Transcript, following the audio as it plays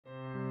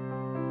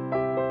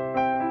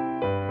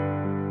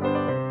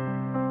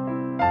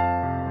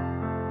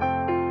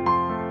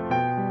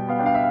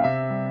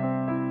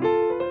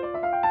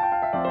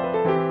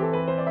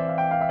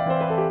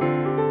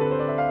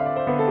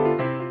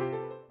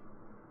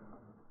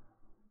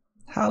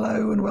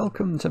Hello and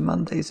welcome to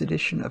Monday's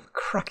edition of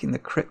Cracking the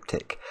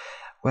Cryptic,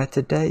 where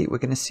today we're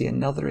going to see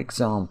another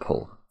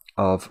example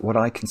of what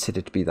I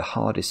consider to be the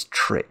hardest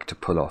trick to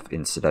pull off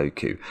in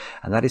Sudoku,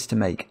 and that is to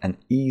make an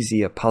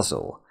easier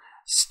puzzle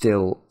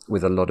still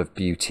with a lot of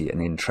beauty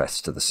and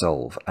interest to the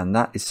solve. And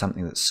that is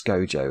something that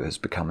Scojo has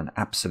become an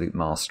absolute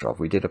master of.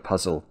 We did a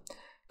puzzle,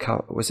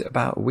 was it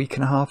about a week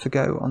and a half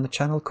ago on the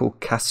channel, called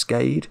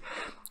Cascade,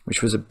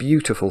 which was a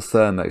beautiful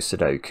thermo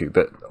Sudoku,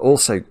 but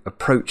also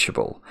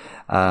approachable.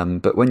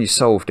 But when you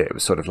solved it, it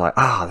was sort of like,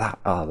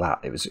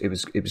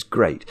 it was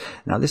great.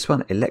 Now this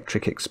one,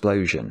 Electric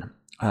Explosion,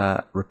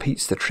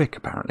 repeats the trick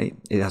apparently.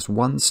 It has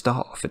 1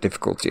 star for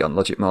difficulty on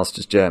Logic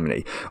Masters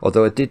Germany,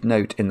 although I did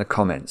note in the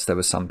comments there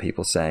were some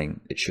people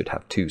saying it should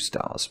have 2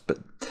 stars, but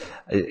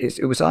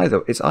it's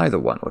either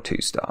 1 or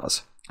 2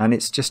 stars. And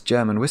it's just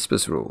German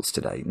Whispers rules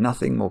today,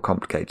 nothing more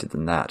complicated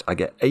than that. I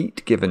get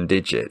 8 given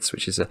digits,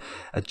 which is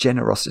a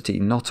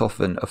generosity not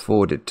often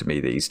afforded to me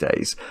these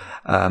days.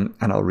 And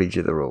I'll read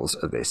you the rules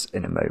of this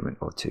in a moment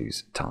or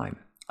two's time.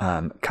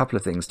 A couple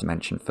of things to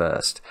mention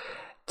first.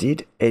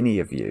 Did any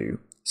of you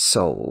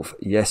solve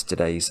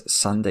yesterday's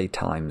Sunday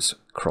Times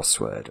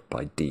crossword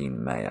by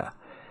Dean Mayer?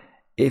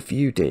 If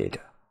you did,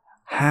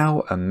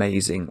 how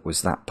amazing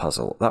was that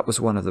puzzle? That was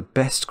one of the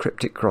best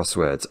cryptic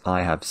crosswords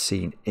I have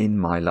seen in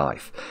my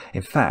life.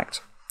 In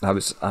fact, I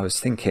was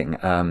thinking,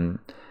 I'm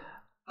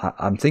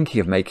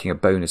thinking of making a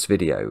bonus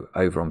video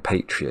over on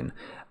Patreon,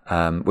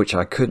 which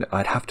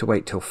I'd have to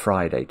wait till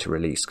Friday to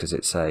release because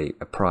it's a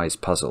prize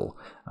puzzle,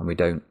 and we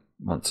don't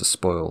want to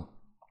spoil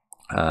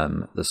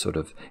the sort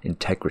of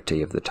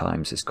integrity of the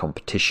Times'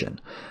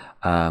 competition.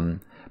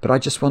 But I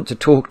just want to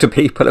talk to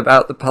people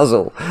about the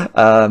puzzle.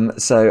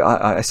 So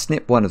I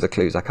snipped one of the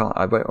clues.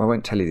 I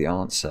won't tell you the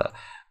answer.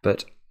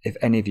 But if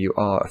any of you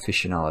are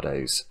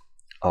aficionados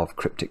of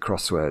cryptic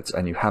crosswords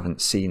and you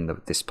haven't seen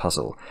this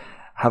puzzle,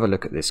 have a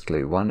look at this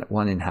clue.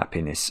 One in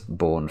happiness,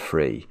 born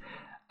free.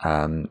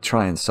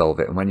 Try and solve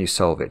it. And when you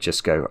solve it,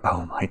 just go,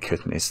 oh my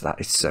goodness,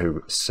 that is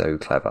so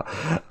clever.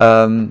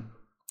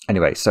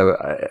 Anyway, so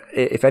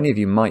if any of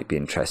you might be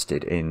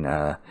interested in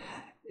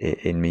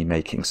me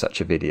making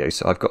such a video,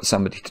 so I've got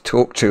somebody to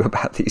talk to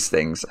about these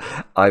things,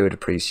 I would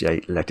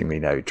appreciate letting me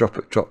know.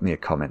 Drop me a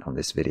comment on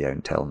this video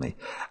and tell me.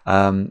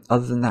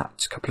 Other than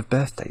that, a couple of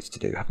birthdays to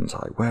do, haven't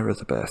I? Where are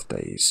the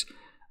birthdays?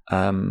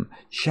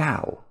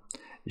 Zhao,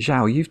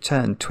 you've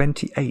turned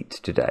 28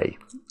 today.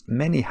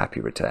 Many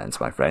happy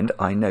returns, my friend.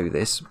 I know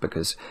this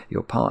because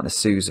your partner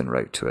Susan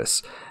wrote to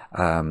us.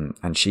 And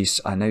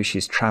I know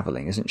she's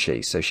travelling, isn't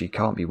she? So she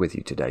can't be with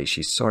you today.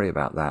 She's sorry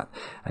about that,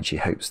 and she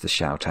hopes the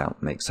shout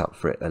out makes up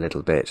for it a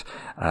little bit,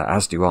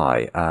 as do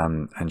I.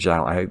 And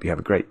Zhao, I hope you have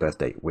a great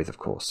birthday with, of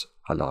course,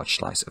 a large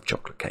slice of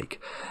chocolate cake.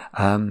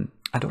 And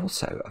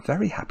also a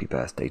very happy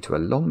birthday to a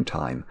long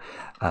time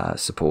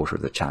supporter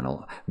of the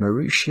channel,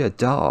 Marusha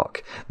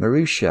Dark.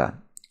 Marusha,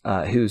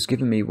 who's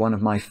given me one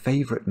of my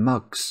favourite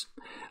mugs,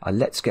 a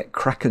Let's Get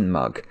Kraken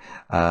mug,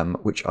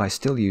 which I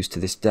still use to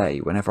this day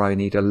whenever I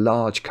need a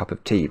large cup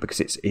of tea, because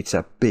it's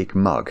a big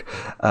mug.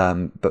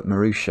 But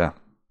Marusha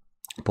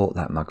bought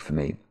that mug for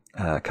me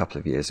a couple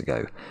of years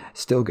ago,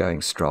 still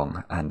going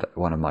strong and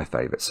one of my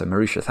favourites. So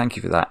Marusha, thank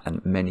you for that,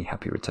 and many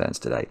happy returns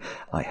today.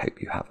 I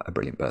hope you have a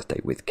brilliant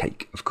birthday with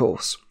cake, of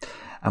course.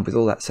 And with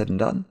all that said and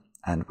done,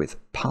 and with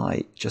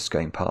pi just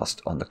going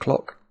past on the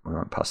clock, we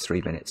went past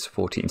 3 minutes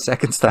 14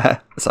 seconds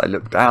there as I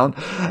look down.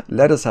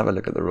 Let us have a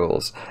look at the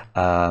rules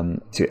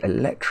to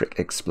Electric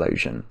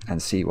Explosion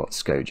and see what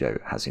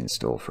Scojo has in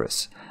store for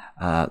us.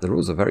 The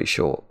rules are very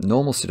short.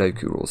 Normal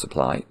Sudoku rules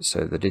apply,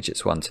 so the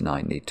digits 1 to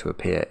 9 need to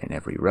appear in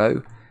every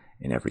row,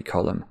 in every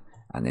column,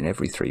 and in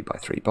every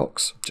 3x3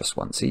 box, just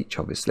once each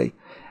obviously.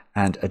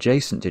 And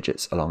adjacent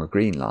digits along a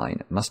green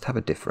line must have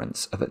a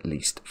difference of at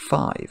least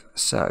 5.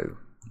 So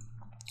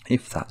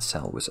if that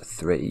cell was a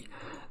 3,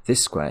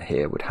 this square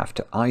here would have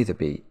to either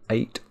be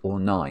 8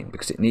 or 9,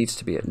 because it needs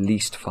to be at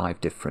least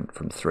 5 different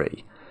from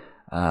 3.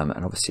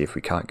 And obviously if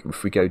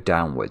we go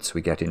downwards,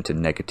 we get into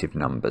negative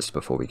numbers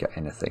before we get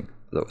anything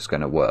that's going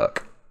to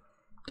work.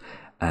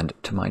 And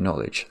to my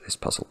knowledge, this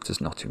puzzle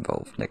does not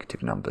involve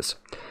negative numbers.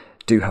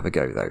 Do have a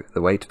go though.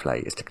 The way to play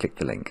is to click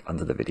the link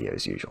under the video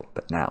as usual.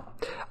 But now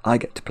I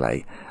get to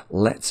play.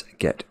 Let's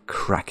get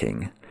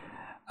cracking.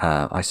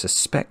 I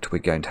suspect we're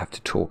going to have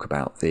to talk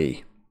about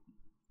the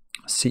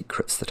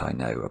secrets that I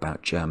know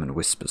about German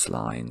Whispers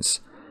lines.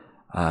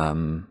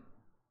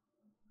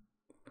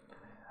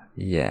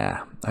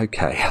 Yeah,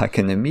 okay, I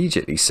can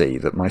immediately see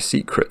that my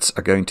secrets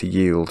are going to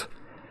yield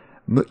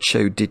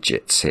mucho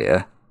digits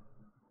here.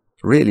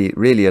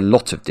 Really a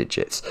lot of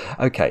digits.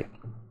 Okay,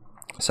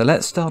 so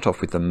let's start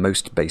off with the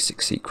most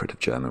basic secret of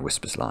German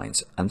Whispers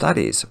lines, and that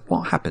is,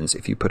 what happens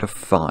if you put a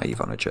 5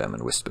 on a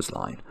German Whispers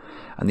line?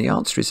 And the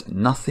answer is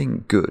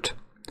nothing good,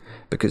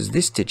 because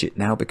this digit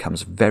now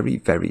becomes very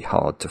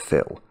hard to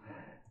fill,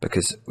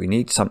 because we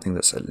need something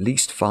that's at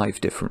least 5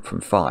 different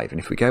from 5, and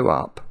if we go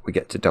up we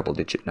get to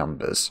double-digit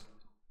numbers,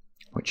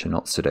 which are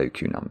not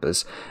Sudoku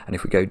numbers, and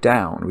if we go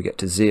down we get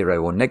to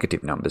 0 or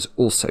negative numbers,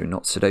 also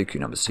not Sudoku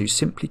numbers, so you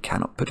simply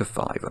cannot put a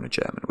 5 on a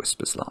German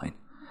Whispers line.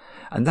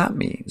 And that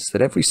means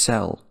that every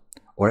cell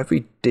or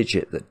every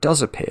digit that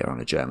does appear on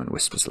a German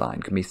whispers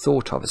line can be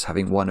thought of as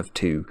having one of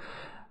two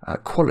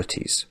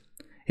qualities.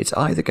 It's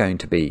either going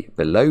to be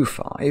below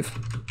 5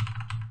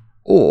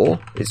 or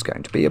it's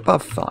going to be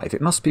above 5.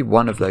 It must be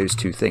one of those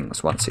two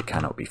things once it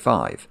cannot be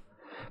 5.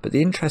 But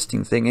the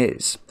interesting thing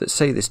is that,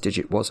 say this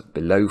digit was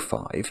below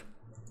 5,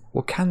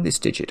 well, can this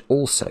digit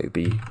also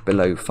be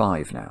below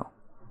 5 now?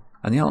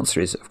 And the answer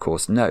is, of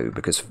course, no,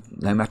 because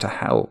no matter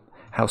how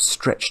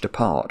stretched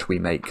apart we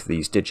make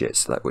these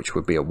digits, that which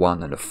would be a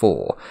 1 and a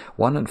 4,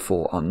 1 and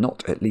 4 are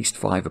not at least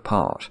 5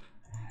 apart.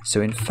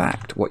 So in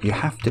fact, what you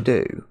have to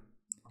do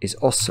is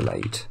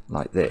oscillate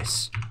like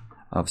this.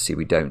 Obviously,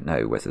 we don't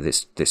know whether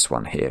this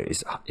one here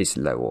is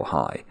low or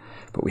high,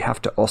 but we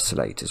have to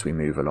oscillate as we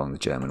move along the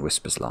German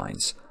whispers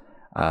lines.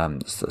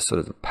 Sort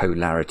of the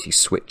polarity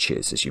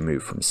switches as you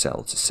move from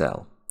cell to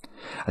cell.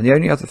 And the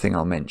only other thing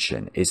I'll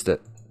mention is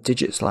that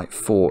digits like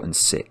 4 and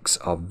 6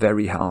 are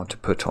very hard to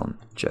put on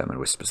German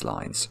whispers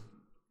lines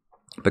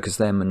because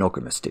they're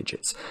monogamous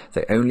digits.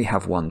 They only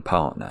have one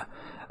partner,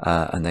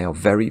 and they are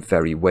very,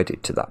 very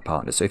wedded to that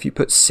partner. So if you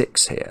put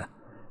 6 here,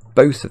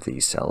 both of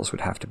these cells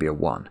would have to be a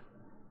 1,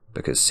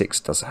 because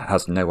 6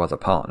 has no other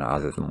partner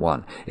other than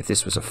 1. If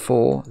this was a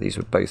 4, these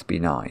would both be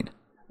 9,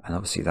 and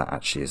obviously that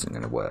actually isn't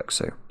going to work,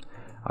 so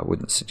I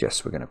wouldn't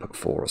suggest we're going to put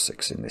 4 or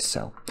 6 in this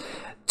cell.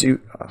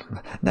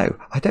 No,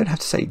 I don't have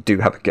to say do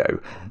have a go.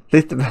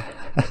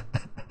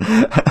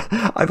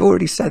 I've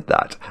already said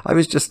that. I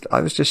was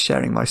just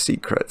sharing my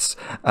secrets.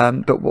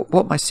 But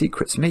what my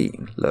secrets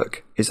mean,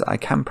 look, is that I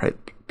can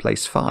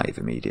place 5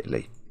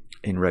 immediately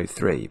in row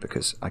 3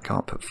 because I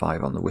can't put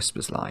 5 on the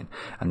whispers line,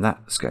 and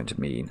that's going to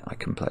mean I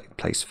can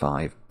place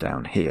 5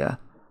 down here,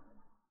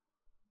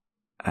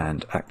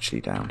 and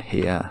actually down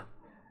here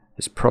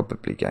is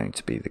probably going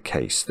to be the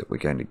case that we're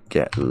going to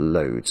get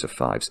loads of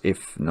 5s,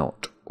 if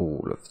not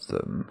all of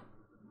them.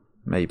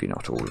 Maybe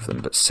not all of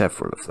them, but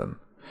several of them.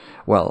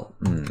 Well,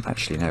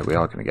 actually no, we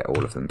are going to get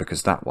all of them,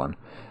 because that one,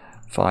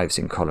 5's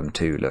in column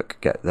 2, look,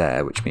 get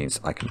there, which means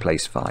I can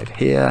place 5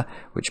 here,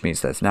 which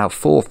means there's now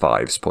 4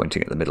 5s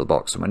pointing at the middle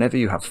box, and whenever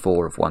you have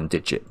 4 of one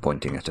digit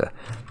pointing at a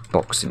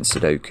box in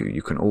Sudoku,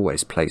 you can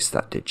always place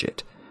that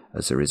digit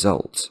as a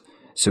result.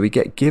 So we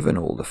get given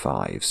all the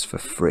 5s for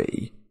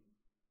free.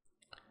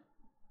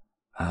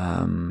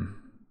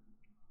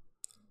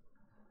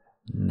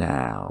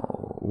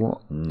 Now,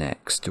 what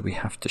next? Do we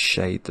have to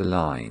shade the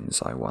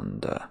lines, I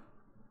wonder?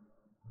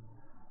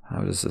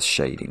 How does the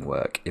shading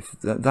work? If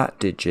that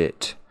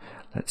digit,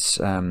 let's,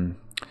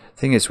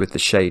 thing is with the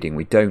shading,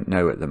 we don't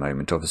know at the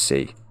moment,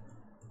 obviously,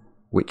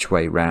 which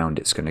way round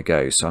it's going to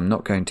go. So I'm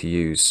not going to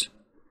use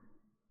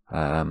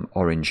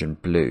orange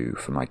and blue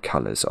for my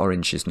colours.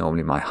 Orange is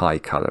normally my high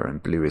colour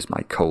and blue is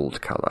my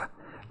cold colour,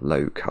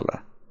 low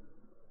colour.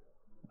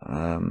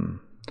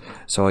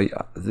 So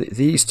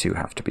these two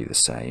have to be the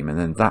same, and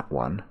then that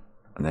one,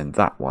 and then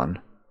that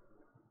one.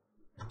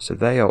 So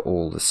they are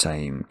all the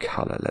same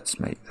colour. Let's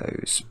make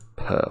those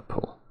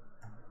purple.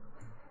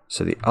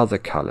 So the other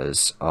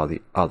colours are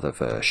the other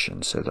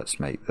version. So let's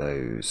make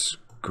those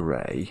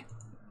grey.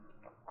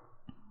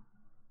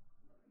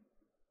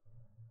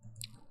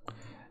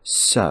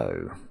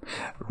 So,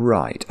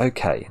 right,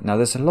 okay. Now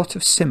there's a lot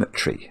of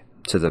symmetry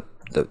to the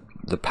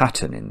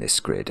pattern in this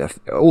grid.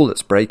 All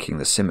that's breaking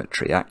the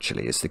symmetry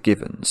actually is the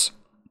givens.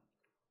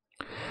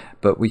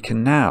 But we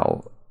can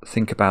now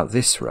think about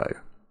this row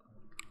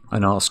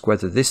and ask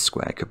whether this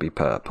square could be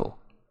purple.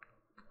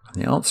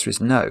 And the answer is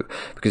no,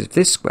 because if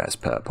this square is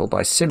purple,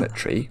 by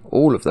symmetry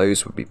all of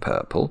those would be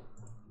purple,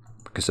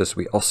 because as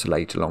we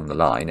oscillate along the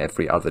line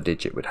every other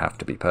digit would have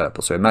to be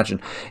purple. So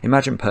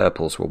imagine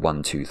purples were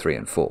 1, 2, 3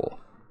 and 4.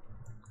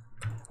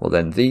 Well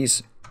then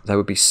there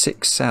would be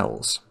 6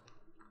 cells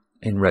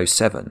in row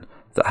 7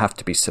 that have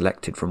to be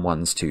selected from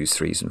 1s, 2s,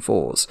 3s and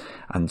 4s,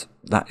 and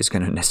that is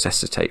going to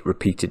necessitate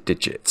repeated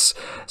digits.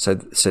 So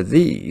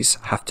these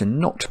have to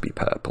not be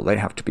purple, they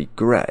have to be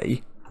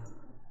grey.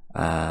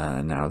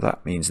 Now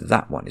that means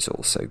that one is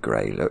also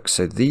grey, look,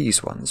 so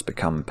these ones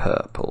become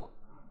purple.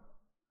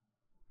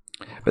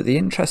 But the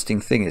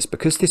interesting thing is,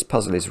 because this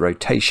puzzle is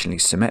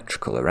rotationally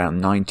symmetrical around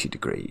 90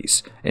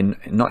 degrees,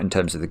 not in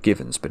terms of the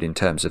givens, but in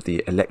terms of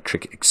the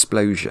electric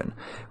explosion,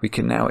 we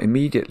can now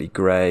immediately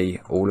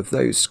grey all of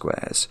those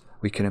squares.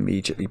 We can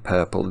immediately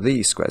purple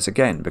these squares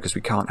again, because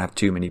we can't have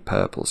too many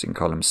purples in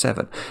column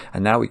 7.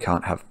 And now we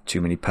can't have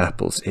too many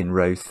purples in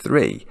row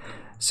 3.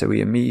 So we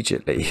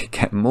immediately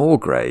get more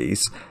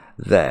greys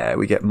there,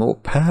 we get more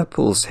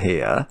purples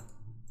here,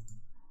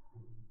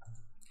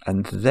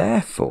 and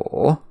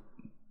therefore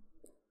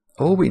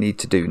all we need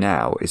to do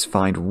now is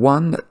find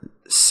one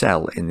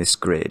cell in this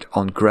grid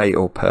on grey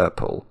or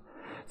purple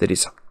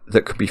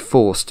that could be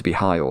forced to be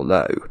high or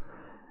low,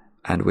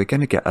 and we're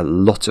going to get a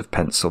lot of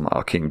pencil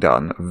marking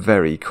done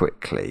very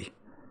quickly.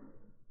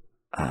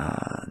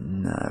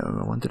 No,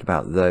 I wondered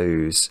about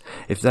those.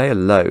 If they are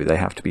low, they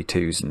have to be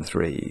 2s and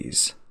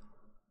 3s,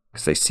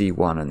 because they see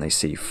 1 and they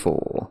see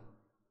 4.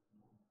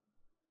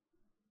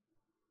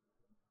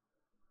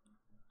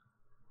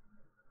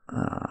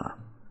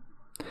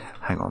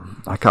 Hang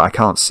on, I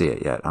can't see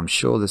it yet. I'm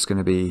sure there's going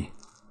to be...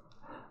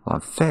 Well,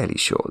 I'm fairly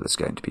sure there's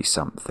going to be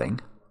something.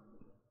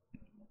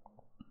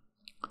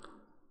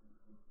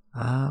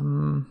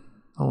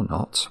 Or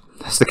not,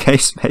 as the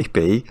case may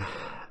be.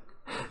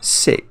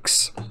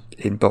 6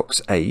 in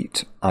box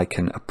 8 I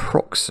can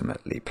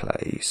approximately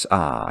place.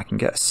 I can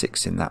get a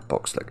 6 in that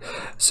box. Look,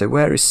 so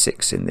where is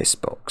 6 in this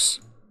box?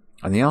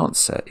 And the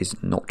answer is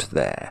not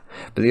there.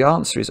 But the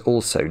answer is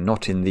also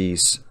not in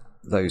those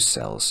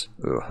cells.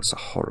 Oh, that's a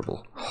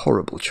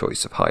horrible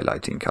choice of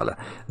highlighting colour.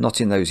 Not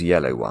in those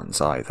yellow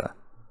ones either,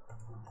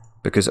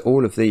 because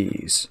all of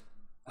these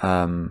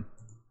have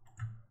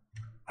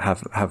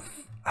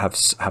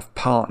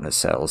partner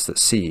cells that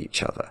see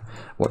each other.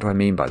 What do I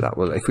mean by that?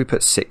 Well, if we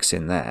put 6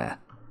 in there,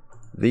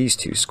 these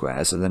 2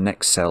 squares are the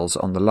next cells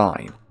on the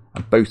line,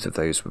 and both of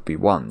those would be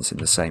 1s in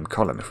the same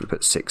column. If we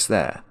put 6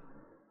 there,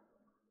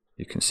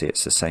 you can see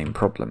it's the same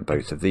problem.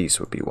 Both of these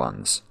would be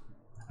 1s.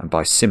 And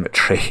by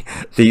symmetry,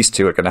 these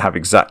 2 are going to have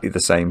exactly the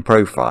same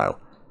profile.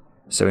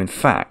 So in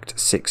fact,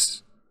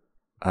 6...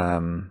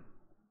 oh,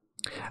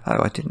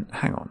 I didn't...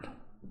 Hang on.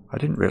 I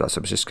didn't realise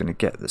I was just going to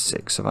get the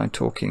 6. Am I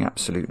talking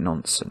absolute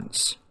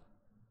nonsense?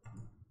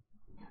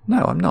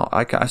 No, I'm not.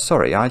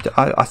 Sorry, I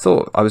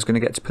thought I was going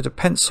to get to put a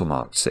pencil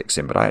marked 6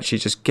 in, but I actually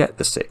just get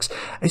the 6.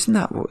 Isn't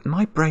that what...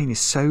 My brain is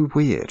so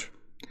weird.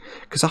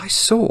 Because I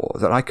saw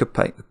that I could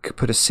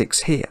put a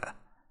 6 here,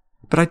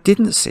 but I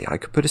didn't see I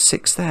could put a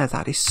 6 there.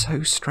 That is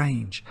so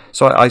strange.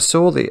 So I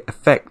saw the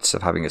effects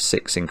of having a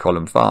 6 in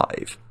column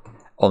 5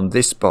 on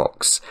this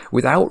box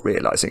without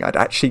realising I'd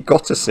actually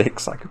got a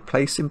 6 I could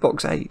place in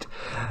box 8.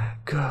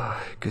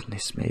 God,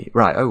 goodness me.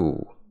 Right,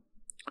 oh,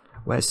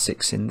 where's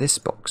 6 in this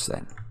box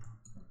then?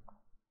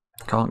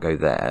 Can't go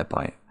there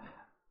by...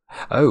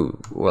 Oh,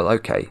 well,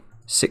 okay.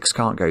 6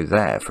 can't go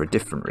there for a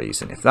different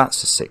reason. If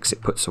that's a 6,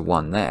 it puts a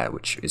 1 there,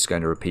 which is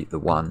going to repeat the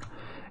 1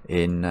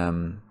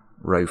 in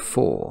row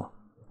 4.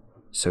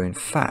 So in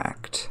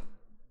fact,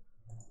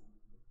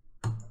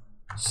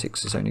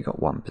 6 has only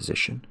got 1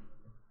 position,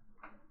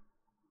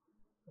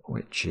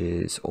 which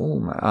is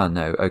almost... Oh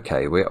no,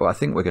 okay, I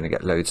think we're going to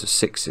get loads of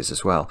 6s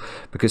as well,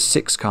 because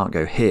 6 can't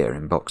go here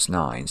in box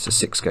 9, so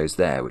 6 goes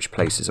there, which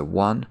places a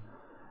 1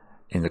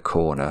 in the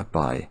corner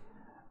by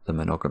the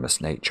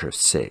monogamous nature of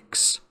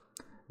 6.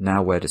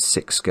 Now where does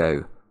 6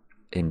 go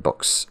in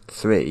box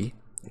 3?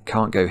 It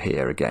can't go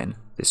here again.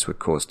 This would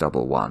cause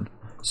double 1,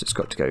 so it's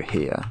got to go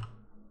here.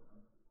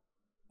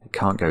 It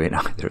can't go in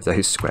either of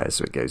those squares,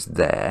 so it goes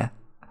there.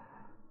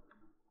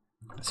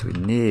 So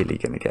we're nearly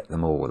going to get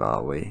them all,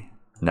 are we?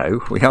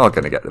 No, we are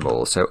going to get them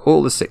all. So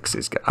all the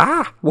 6s go...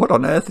 Ah! What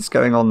on earth is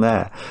going on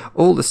there?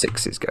 All the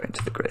 6s go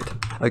into the grid.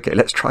 Okay,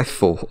 let's try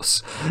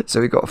 4s.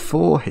 So we've got a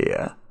 4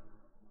 here.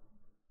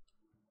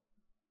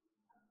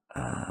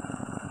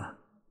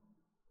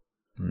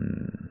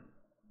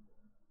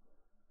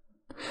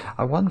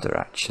 I wonder,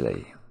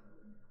 actually.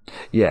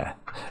 Yeah.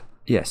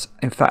 Yes,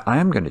 in fact, I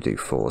am going to do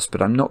 4s,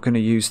 but I'm not going to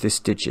use this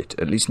digit,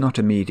 at least not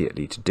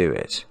immediately, to do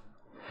it.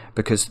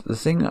 Because the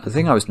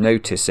thing I was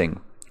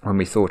noticing when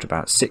we thought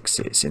about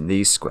 6s in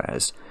these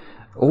squares,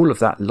 all of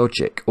that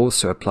logic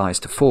also applies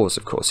to 4s,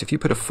 of course. If you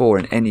put a 4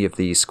 in any of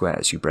these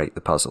squares, you break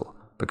the puzzle,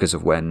 because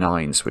of where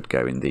 9s would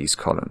go in these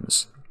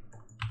columns.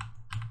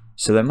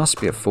 So there must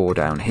be a 4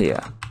 down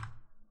here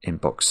in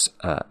box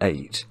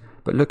 8.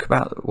 But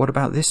what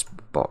about this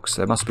box?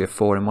 There must be a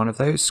 4 in one of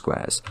those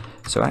squares.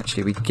 So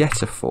actually we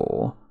get a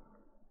 4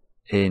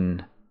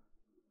 in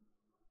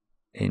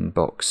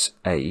box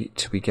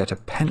 8. We get a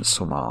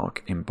pencil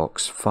mark in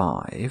box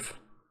 5.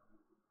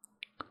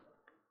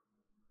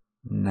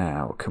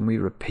 Now, can we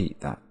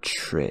repeat that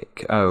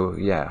trick? Oh,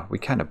 yeah, we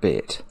can a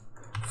bit.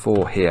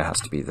 4 here has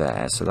to be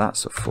there, so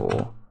that's a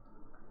 4.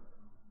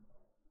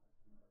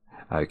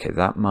 Okay,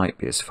 that might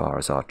be as far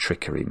as our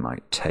trickery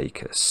might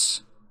take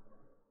us.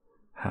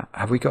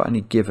 Have we got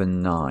any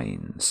given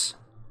 9s?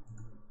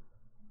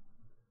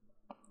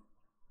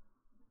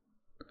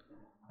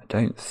 I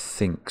don't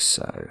think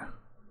so.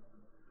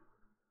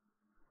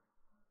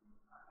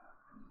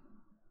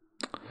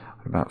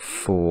 What about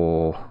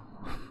 4?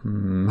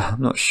 I'm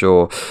not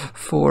sure.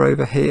 4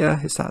 over here,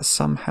 is that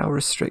somehow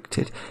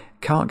restricted?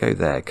 Can't go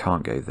there,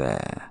 can't go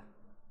there.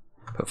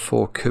 But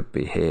 4 could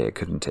be here,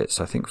 couldn't it?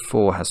 So I think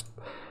 4 has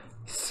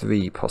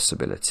 3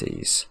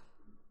 possibilities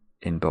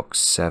in box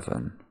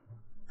 7.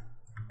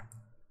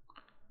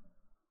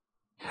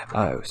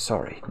 Oh,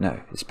 sorry,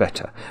 no, it's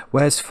better.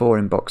 Where's 4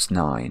 in box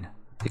 9?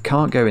 It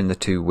can't go in the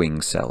 2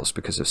 wing cells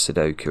because of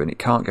Sudoku, and it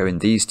can't go in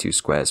these 2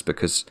 squares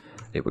because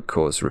it would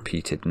cause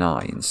repeated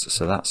 9s,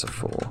 so that's a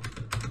 4.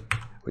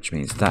 Which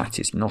means that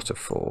is not a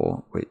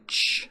 4,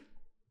 which...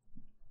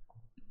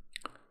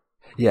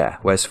 Yeah,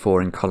 where's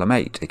 4 in column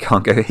 8? It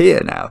can't go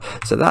here now,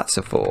 so that's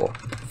a 4.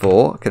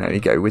 4 can only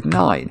go with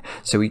 9.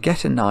 So we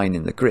get a 9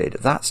 in the grid.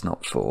 That's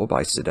not 4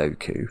 by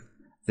Sudoku.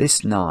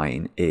 This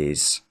 9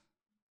 is...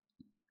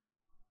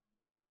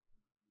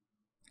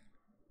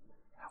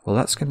 Well,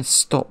 that's going to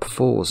stop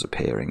 4s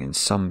appearing in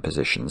some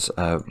positions.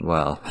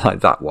 Well,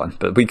 like that one.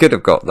 But we could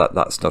have got that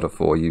that's not a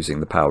 4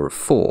 using the power of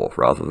 4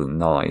 rather than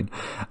 9.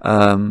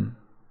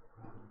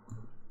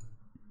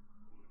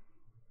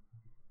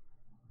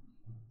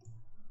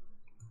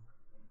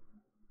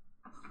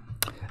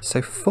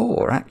 So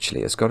 4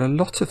 actually has got a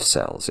lot of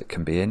cells it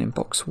can be in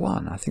box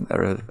 1. I think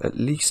there are at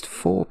least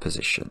 4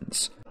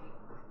 positions.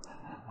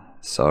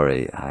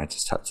 Sorry, I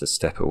just had to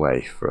step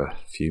away for a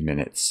few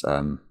minutes.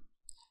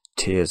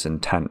 Tears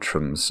and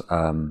tantrums,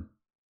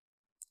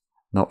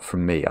 not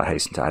from me, I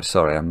hasten to add.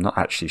 Sorry, I'm not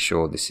actually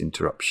sure this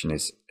interruption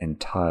is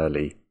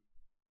entirely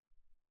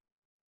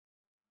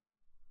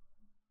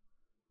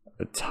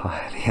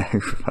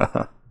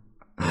over.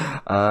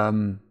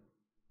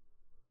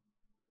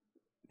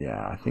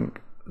 Yeah, I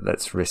think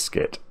let's risk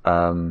it.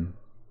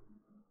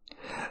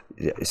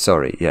 Yeah,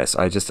 sorry, yes,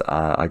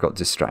 I got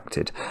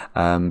distracted.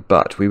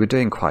 But we were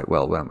doing quite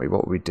well, weren't we?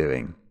 What were we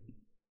doing?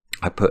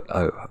 I got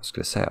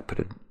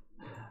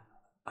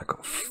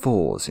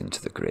 4s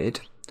into the grid.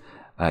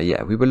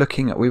 Yeah, we were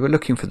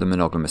looking for the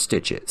monogamous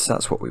digits.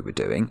 That's what we were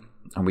doing,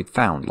 and we'd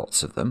found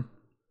lots of them.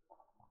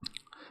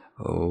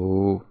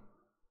 Oh,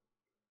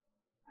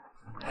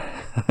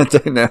 I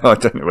don't know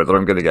whether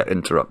I'm going to get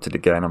interrupted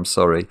again. I'm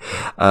sorry.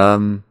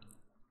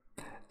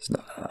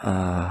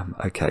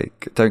 Okay,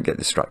 don't get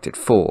distracted.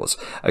 4s.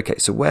 Okay,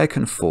 so where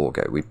can 4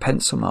 go? We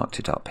pencil marked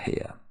it up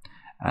here,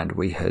 and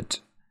we had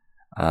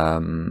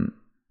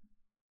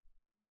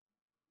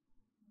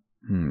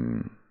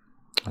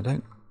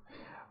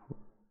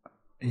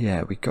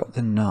yeah, we got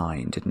the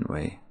 9, didn't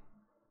we?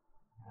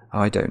 Oh,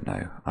 I don't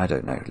know.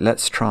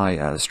 Let's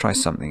try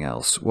something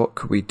else. What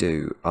could we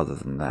do other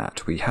than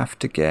that? We have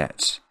to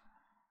get.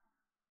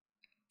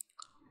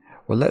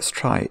 Well, let's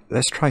try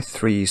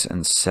 3s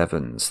and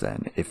 7s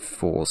then, if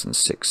 4s and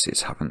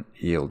 6s haven't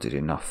yielded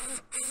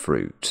enough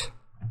fruit.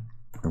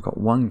 We've got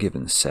 1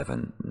 given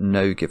 7,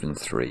 no given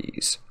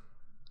 3s.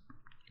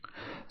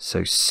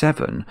 So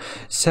 7,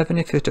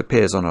 if it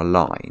appears on a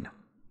line,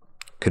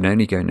 can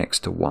only go next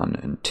to 1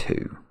 and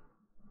 2.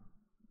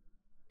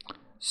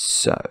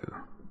 So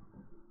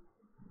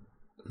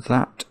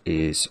that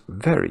is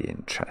very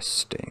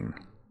interesting.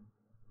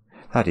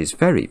 That is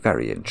very,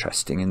 very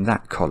interesting in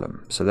that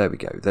column. So there we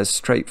go. There's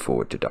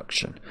straightforward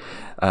deduction.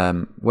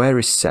 Where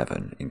is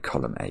 7 in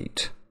column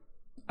 8?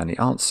 And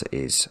the answer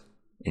is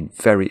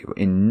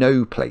in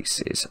no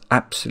places,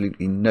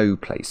 absolutely no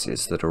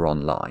places that are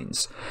on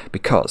lines.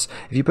 Because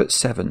if you put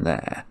 7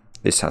 there,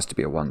 this has to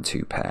be a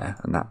 1-2 pair,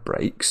 and that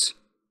breaks.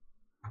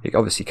 It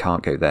obviously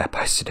can't go there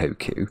by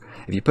Sudoku.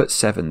 If you put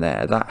 7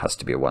 there, that has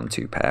to be a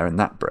 1-2 pair, and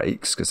that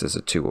breaks because there's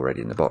a 2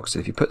 already in the box. So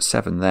if you put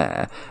 7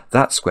 there,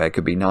 that square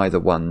could be neither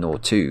 1 nor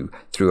 2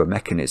 through a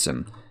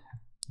mechanism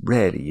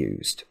rarely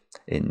used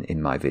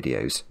in my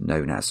videos,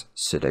 known as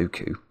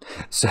Sudoku.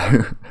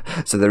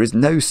 So there is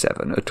no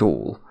 7 at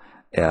all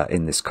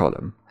in this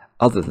column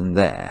other than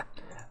there,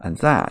 and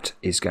that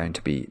is going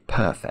to be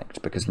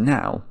perfect because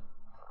now,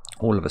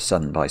 all of a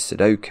sudden by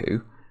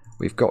Sudoku,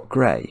 we've got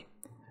grey.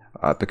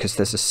 Because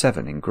there's a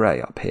 7 in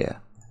grey up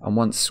here, and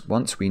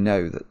once we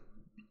know that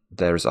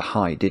there is a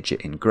high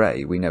digit in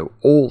grey, we know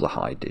all the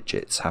high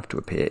digits have to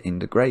appear in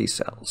the grey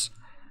cells,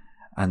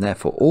 and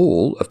therefore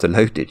all of the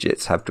low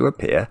digits have to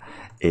appear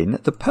in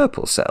the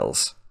purple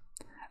cells.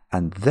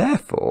 And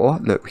therefore,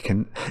 look, we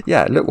can,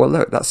 yeah, look,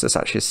 that's just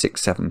actually a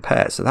 6-7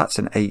 pair, so that's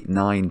an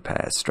 8-9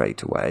 pair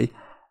straight away.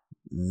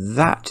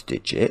 That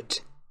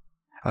digit,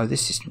 oh,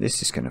 this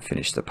is going to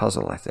finish the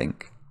puzzle, I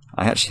think.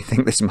 I actually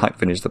think this might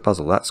finish the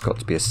puzzle. That's got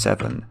to be a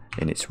 7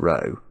 in its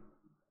row.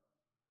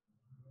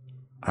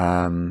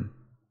 That's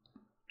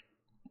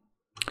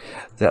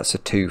a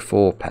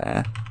 2-4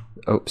 pair.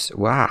 Oops,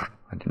 wow,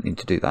 I didn't mean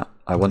to do that.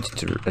 I wanted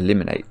to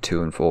eliminate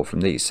 2 and 4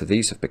 from these, so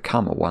these have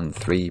become a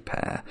 1-3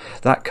 pair.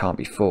 That can't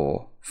be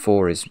 4.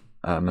 4 is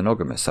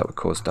monogamous, that would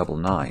cause double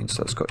 9,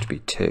 so that's got to be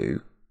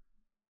 2.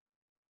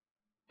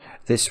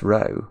 This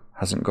row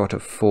hasn't got a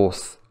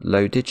 4th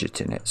low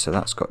digit in it, so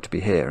that's got to be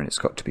here, and it's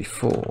got to be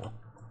 4.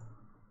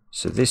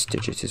 So this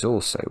digit is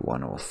also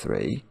 1 or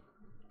 3.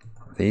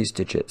 These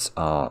digits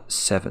are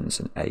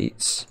 7s and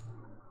 8s.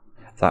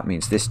 That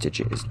means this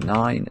digit is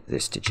 9,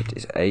 this digit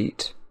is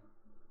 8.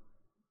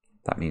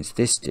 That means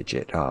this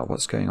digit,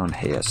 what's going on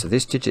here? So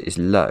this digit is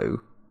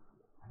low.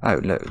 Oh,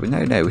 look,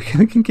 no, we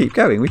can keep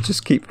going. We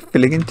just keep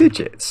filling in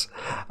digits.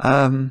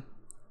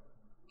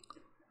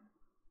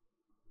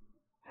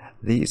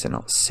 These are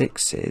not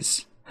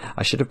 6s.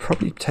 I should have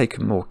probably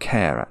taken more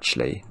care,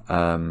 actually.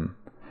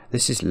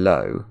 This is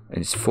low, and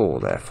it's 4,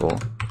 therefore.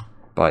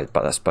 But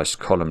that's by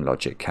column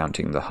logic,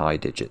 counting the high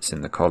digits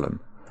in the column.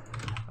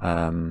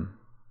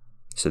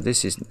 So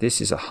this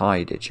is a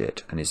high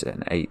digit, and is it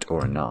an 8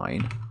 or a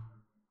 9?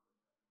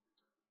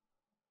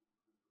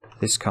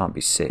 This can't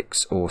be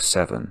 6 or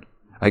 7.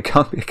 It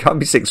can't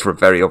be 6 for a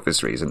very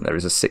obvious reason. There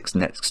is a 6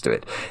 next to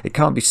it. It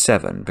can't be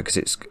 7 because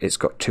it's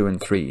got 2 and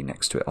 3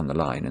 next to it on the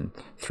line, and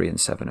 3 and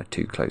 7 are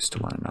too close to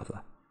one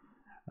another.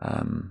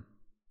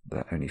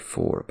 They're only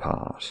 4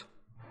 apart.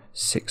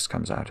 6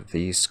 comes out of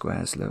these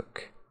squares,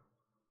 look.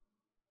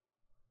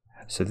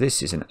 So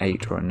this is an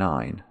 8 or a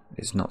 9.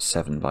 It's not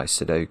 7 by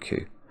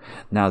Sudoku.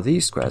 Now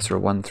these squares are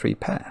a 1-3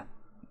 pair.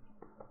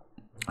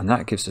 And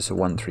that gives us a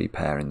 1-3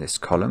 pair in this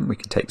column. We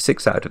can take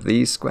 6 out of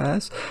these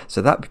squares,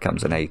 so that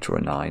becomes an 8 or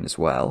a 9 as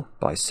well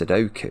by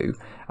Sudoku.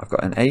 I've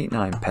got an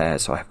 8-9 pair,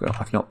 so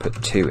I've not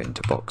put 2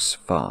 into box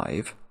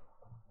 5.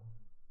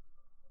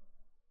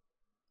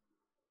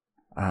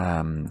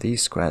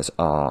 These squares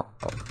are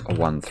a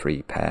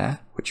 1-3 pair,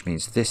 which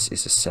means this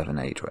is a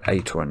 7-8 or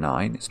 8 or a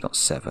 9. It's not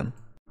 7.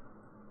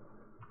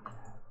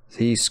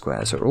 These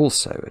squares are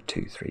also a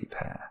 2-3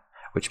 pair,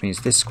 which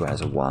means this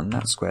square's a 1,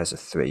 that square's a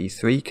 3.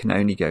 3 can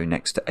only go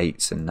next to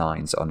 8s and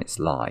 9s on its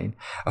line,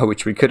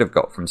 which we could have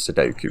got from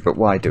Sudoku, but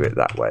why do it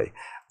that way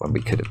when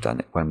we could have done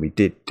it, when we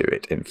did do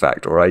it, in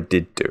fact, or I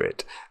did do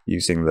it,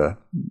 using the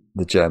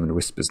German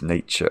whispers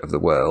nature of the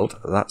world.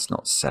 That's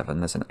not 7,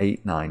 there's an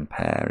 8-9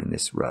 pair in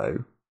this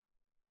row.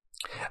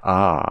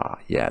 Ah,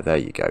 yeah, there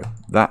you go.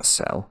 That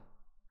cell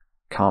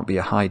can't be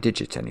a high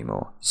digit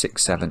anymore.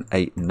 6, 7,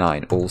 8,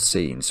 9, all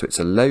seen, so it's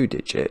a low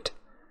digit,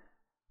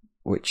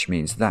 which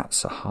means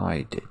that's a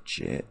high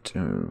digit.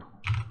 Ooh.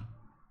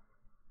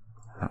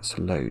 That's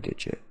a low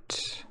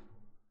digit.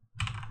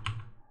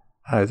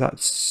 Oh,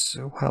 that's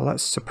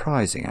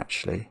surprising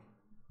actually.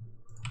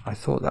 I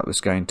thought that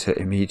was going to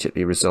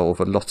immediately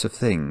resolve a lot of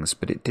things,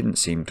 but it didn't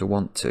seem to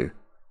want to.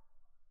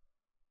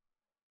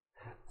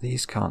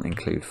 These can't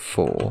include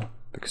 4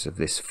 because of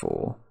this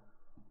 4.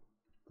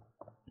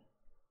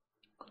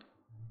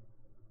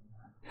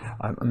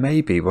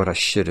 Maybe what I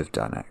should have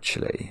done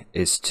actually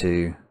is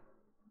to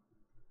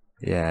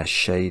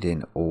shade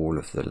in all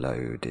of the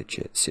low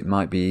digits. It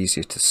might be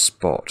easier to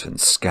spot and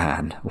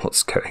scan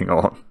what's going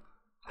on.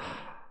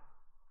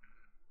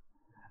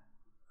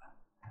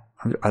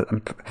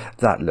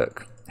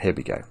 Look, here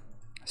we go.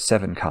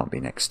 7 can't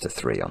be next to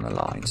 3 on the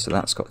line, so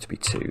that's got to be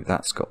 2,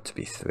 that's got to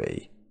be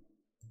 3.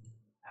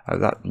 Oh,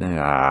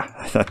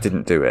 that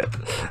didn't do it.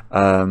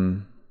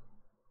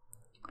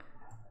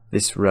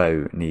 This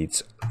row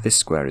needs, this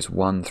square is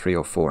 1, 3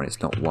 or 4, and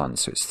it's not 1,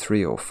 so it's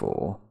 3 or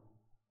 4.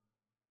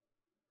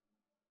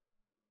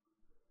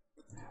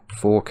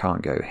 4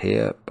 can't go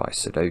here by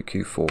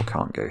Sudoku, 4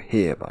 can't go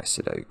here by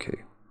Sudoku.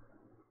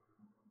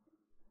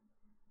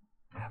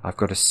 I've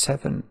got a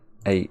 7,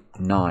 8,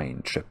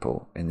 9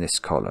 triple in this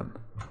column.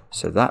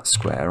 So that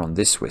square on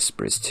this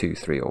whisper is 2,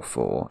 3 or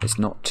 4. It's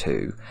not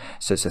 2.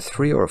 So it's a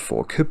 3 or a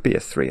 4. Could be a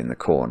 3 in the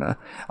corner.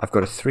 I've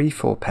got a 3,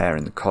 4 pair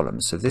in the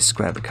column. So this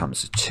square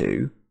becomes a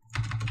 2.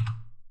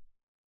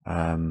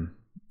 More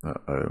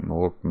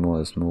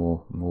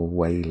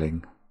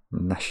wailing,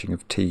 gnashing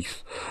of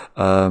teeth.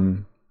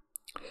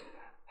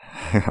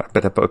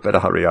 better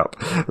hurry up.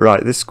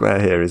 Right, this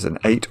square here is an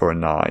 8 or a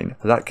 9.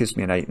 That gives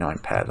me an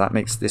 8-9 pair. That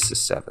makes this a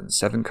 7.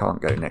 7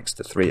 can't go next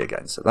to 3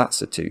 again, so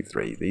that's a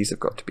 2-3. These have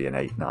got to be an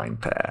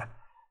 8-9 pair.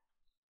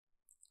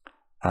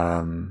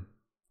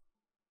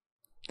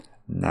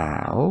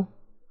 Now,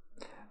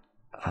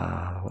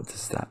 what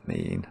does that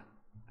mean?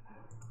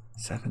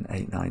 7,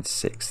 8, 9,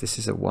 6. This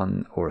is a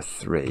 1 or a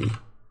 3.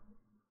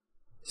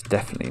 It's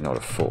definitely not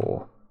a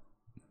 4.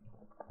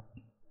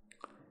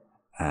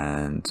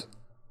 And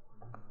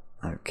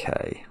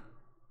okay.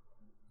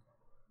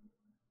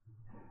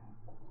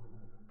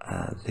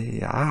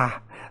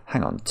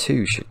 Hang on,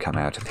 2 should come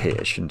out of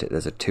here, shouldn't it?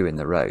 There's a 2 in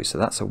the row, so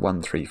that's a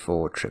 1, 3,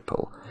 4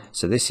 triple.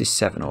 So this is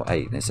 7 or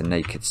 8, and it's a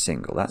naked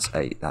single. That's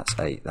 8, that's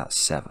 8, that's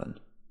 7.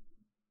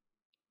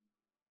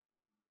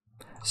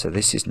 So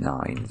this is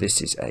 9,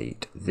 this is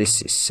 8,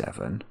 this is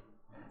 7.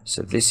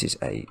 So this is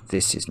 8,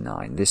 this is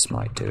 9. This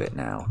might do it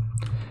now.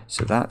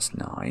 So that's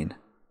 9.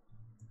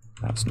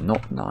 That's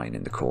not 9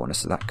 in the corner,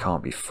 so that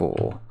can't be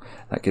 4.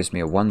 That gives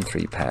me a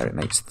 1-3 pair. It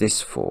makes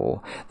this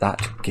 4.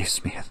 That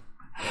gives me a...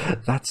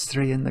 That's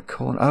 3 in the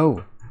corner.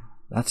 Oh,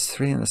 that's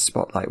 3 in the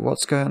spotlight.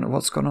 What's going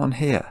on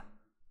here?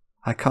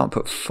 I can't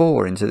put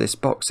 4 into this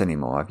box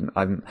anymore.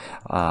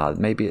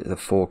 Maybe the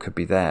 4 could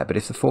be there, but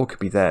if the 4 could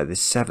be there,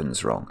 this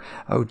 7's wrong.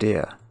 Oh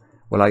dear.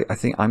 Well, I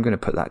think I'm going to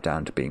put that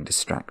down to being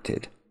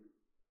distracted.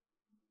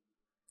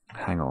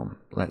 Hang on,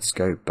 let's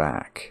go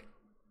back.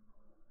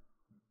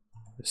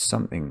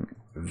 Something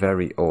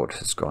very odd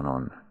has gone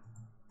on.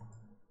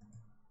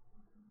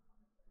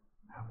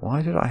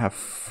 Why did I have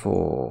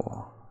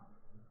 4?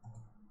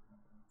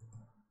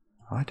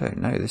 I don't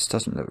know, this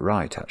doesn't look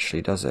right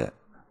actually, does it?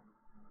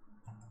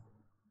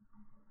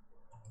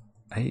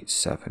 8,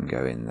 7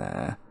 go in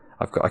there.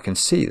 I can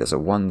see there's a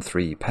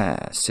 1-3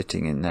 pair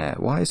sitting in there.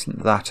 Why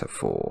isn't that a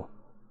 4?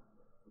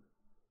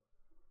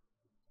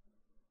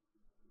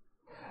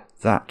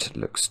 That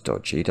looks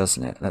dodgy,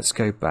 doesn't it? Let's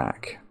go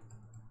back.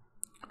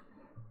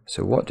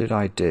 So what did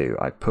I do?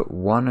 I put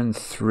 1 and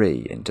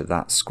 3 into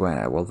that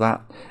square. Well,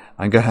 that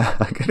I'm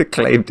gonna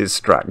claim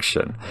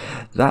distraction.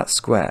 That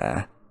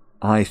square,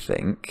 I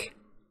think,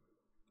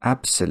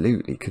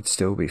 absolutely could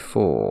still be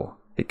 4.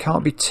 It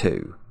can't be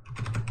 2.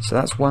 So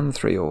that's 1,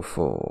 3 or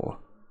 4.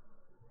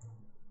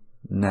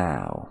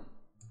 Now,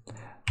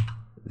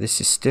 this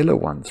is still a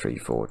 1, 3,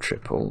 4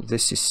 triple.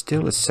 This is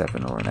still a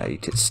 7 or an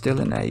 8. It's still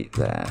an 8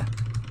 there.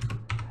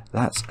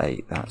 That's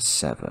 8, that's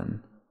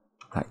 7.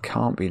 That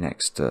can't be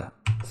next to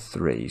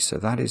 3, so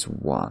that is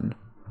 1.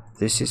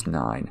 This is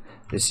 9.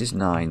 This is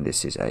 9.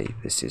 This is 8.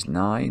 This is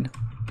 9.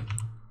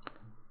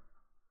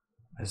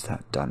 Has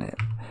that done it?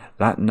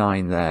 That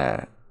 9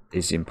 there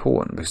is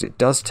important because it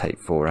does take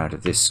 4 out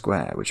of this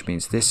square, which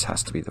means this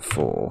has to be the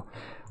 4,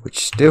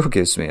 which still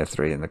gives me a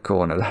 3 in the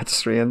corner.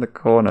 That's 3 in the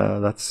corner.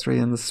 That's 3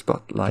 in the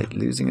spotlight,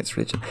 losing its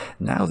religion.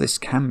 Now this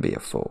can be a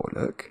 4,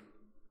 look.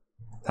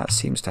 That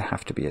seems to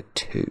have to be a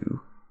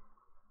 2.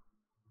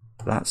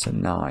 That's a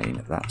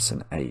 9. That's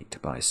an 8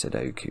 by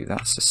Sudoku.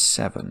 That's a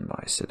 7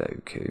 by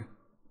Sudoku.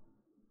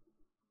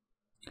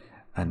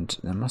 And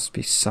there must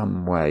be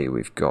some way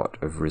we've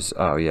got of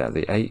oh yeah,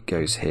 the 8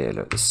 goes here,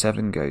 look, the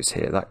 7 goes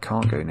here. That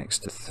can't go next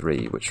to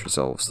 3, which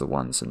resolves the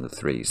 1s and the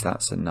 3s.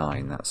 That's a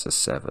 9, that's a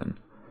 7.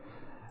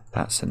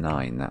 That's a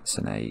 9, that's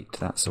an 8,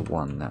 that's a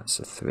 1, that's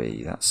a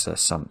 3, that's a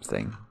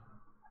something.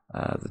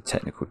 The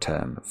technical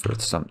term for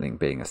something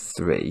being a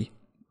 3.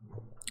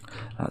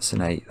 That's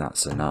an 8,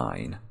 that's a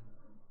 9.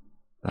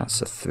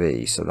 That's a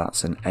 3, so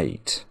that's an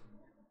 8.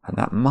 And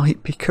that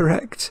might be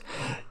correct.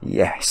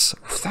 Yes.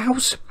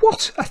 1,000,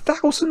 what?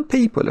 1,000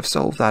 people have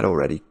solved that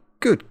already.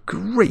 Good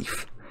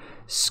grief.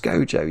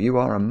 Scojo, you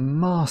are a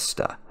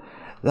master.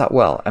 That,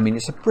 well, I mean,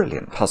 it's a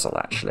brilliant puzzle,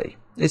 actually.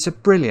 It's a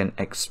brilliant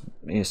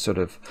sort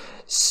of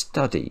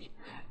study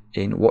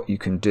in what you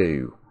can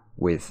do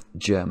with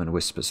German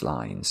whispers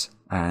lines.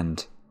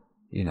 And,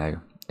 you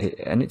know,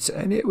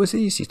 it was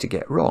easy to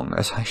get wrong,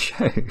 as I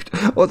showed.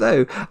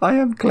 Although I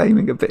am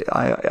claiming a bit,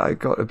 I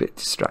got a bit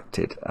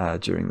distracted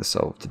during the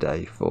solve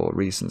today for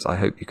reasons I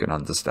hope you can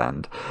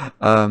understand.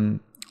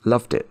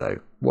 Loved it though.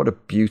 What a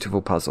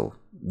beautiful puzzle.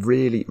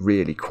 Really,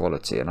 really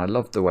quality. And I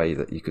loved the way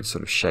that you could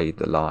sort of shade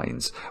the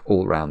lines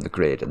all around the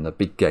grid. And the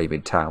big game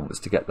in town was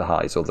to get the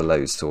highs or the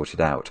lows sorted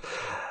out.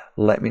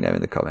 Let me know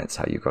in the comments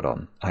how you got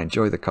on. I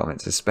enjoy the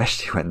comments,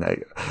 especially when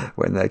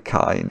they're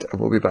kind.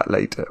 And we'll be back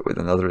later with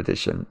another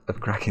edition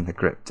of Cracking the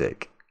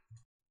Cryptic.